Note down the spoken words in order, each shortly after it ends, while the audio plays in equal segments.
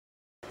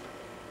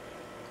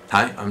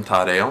Hi, I'm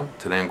Tadeo.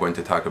 Today I'm going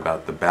to talk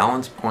about the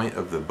balance point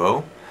of the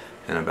bow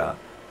and about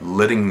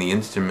letting the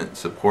instrument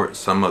support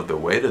some of the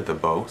weight of the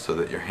bow so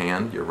that your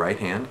hand, your right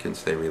hand, can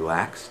stay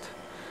relaxed,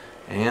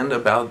 and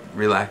about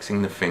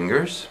relaxing the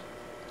fingers,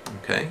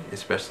 okay,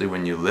 especially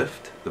when you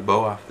lift the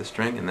bow off the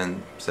string and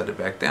then set it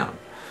back down.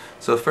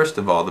 So first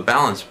of all, the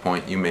balance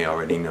point, you may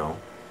already know,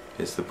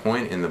 is the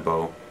point in the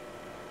bow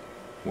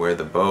where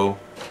the bow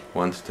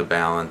wants to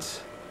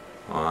balance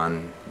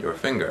on your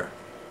finger.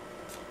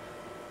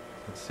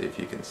 Let's see if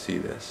you can see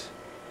this.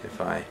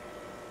 If I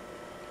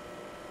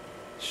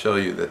show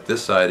you that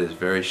this side is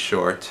very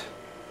short,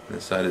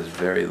 this side is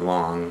very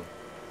long,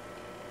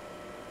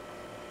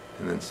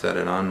 and then set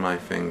it on my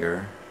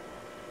finger,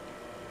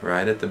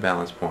 right at the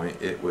balance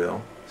point, it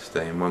will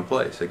stay in one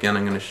place. Again,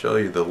 I'm going to show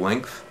you the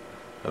length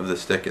of the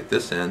stick at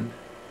this end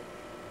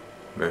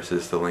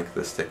versus the length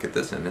of the stick at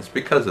this end. It's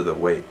because of the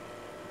weight,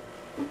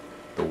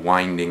 the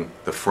winding,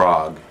 the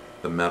frog,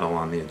 the metal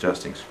on the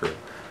adjusting screw.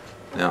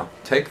 Now,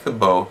 take the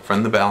bow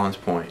from the balance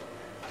point,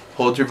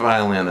 hold your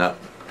violin up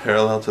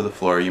parallel to the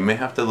floor. You may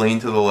have to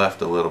lean to the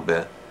left a little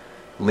bit.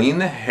 Lean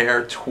the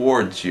hair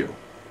towards you,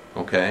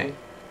 okay?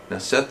 Now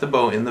set the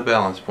bow in the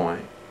balance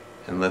point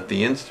and let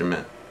the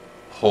instrument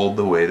hold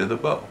the weight of the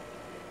bow.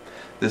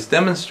 This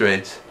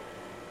demonstrates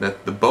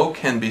that the bow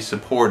can be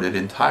supported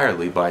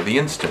entirely by the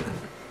instrument.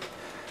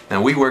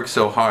 Now, we work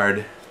so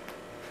hard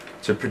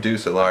to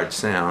produce a large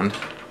sound,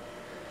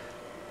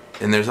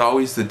 and there's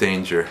always the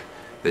danger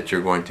that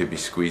you're going to be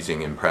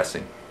squeezing and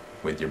pressing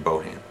with your bow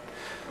hand.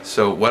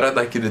 So what I'd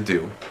like you to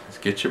do is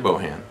get your bow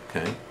hand,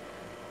 okay?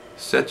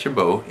 Set your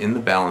bow in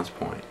the balance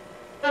point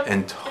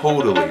and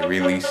totally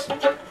release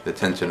the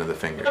tension of the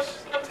fingers.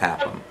 Tap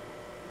them.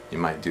 You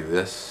might do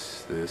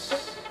this,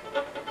 this,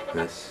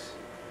 this.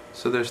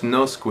 So there's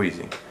no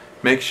squeezing.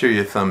 Make sure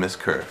your thumb is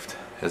curved,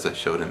 as I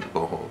showed in the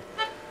bow hold.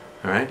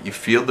 Alright, you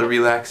feel the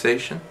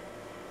relaxation?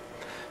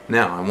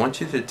 Now, I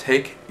want you to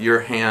take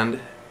your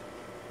hand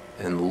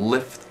and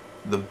lift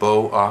the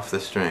bow off the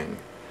string.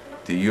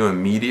 Do you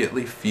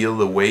immediately feel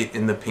the weight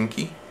in the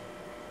pinky?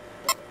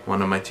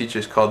 One of my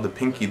teachers called the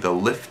pinky the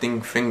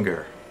lifting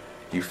finger.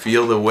 You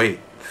feel the weight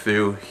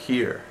through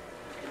here.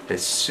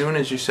 As soon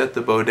as you set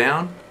the bow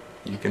down,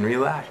 you can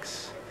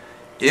relax.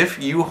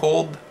 If you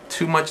hold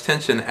too much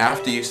tension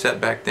after you set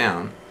back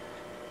down,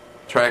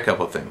 try a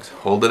couple things.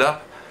 Hold it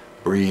up,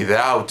 breathe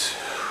out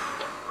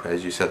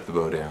as you set the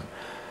bow down.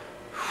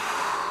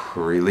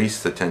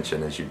 Release the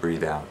tension as you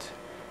breathe out.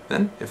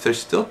 Then, if there's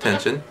still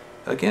tension,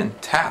 again,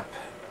 tap.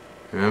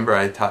 Remember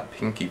I taught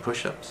pinky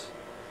push-ups?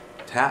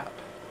 Tap.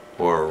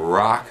 Or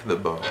rock the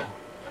bow.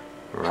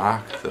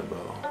 Rock the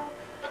bow.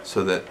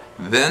 So that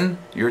then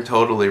you're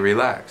totally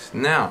relaxed.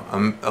 Now,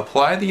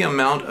 apply the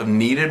amount of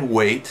needed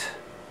weight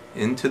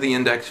into the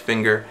index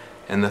finger,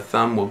 and the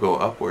thumb will go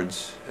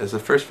upwards. As the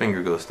first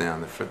finger goes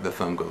down, the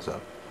thumb goes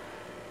up.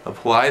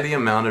 Apply the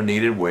amount of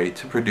needed weight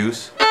to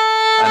produce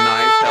a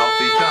nice,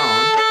 healthy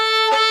tone.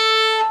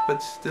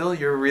 But still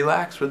you're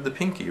relaxed with the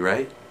pinky,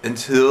 right?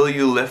 Until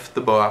you lift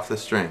the bow off the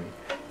string.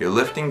 Your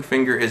lifting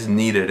finger is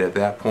needed at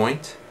that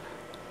point.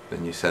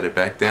 Then you set it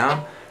back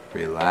down.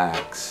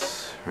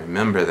 Relax.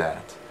 Remember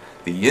that.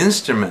 The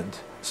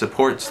instrument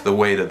supports the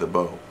weight of the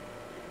bow.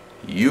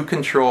 You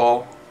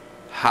control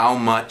how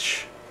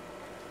much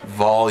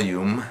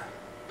volume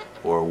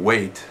or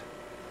weight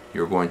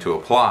you're going to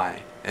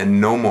apply,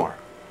 and no more.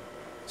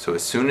 So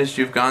as soon as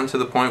you've gone to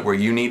the point where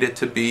you need it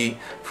to be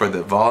for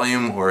the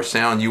volume or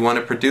sound you want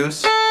to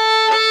produce,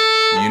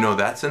 you know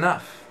that's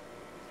enough.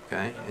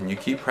 Okay? And you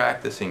keep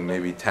practicing,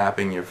 maybe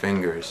tapping your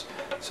fingers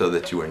so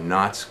that you are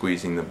not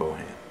squeezing the bow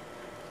hand.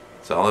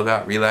 It's all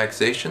about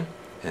relaxation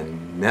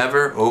and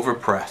never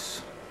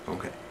overpress.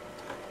 Okay.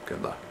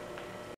 Good luck.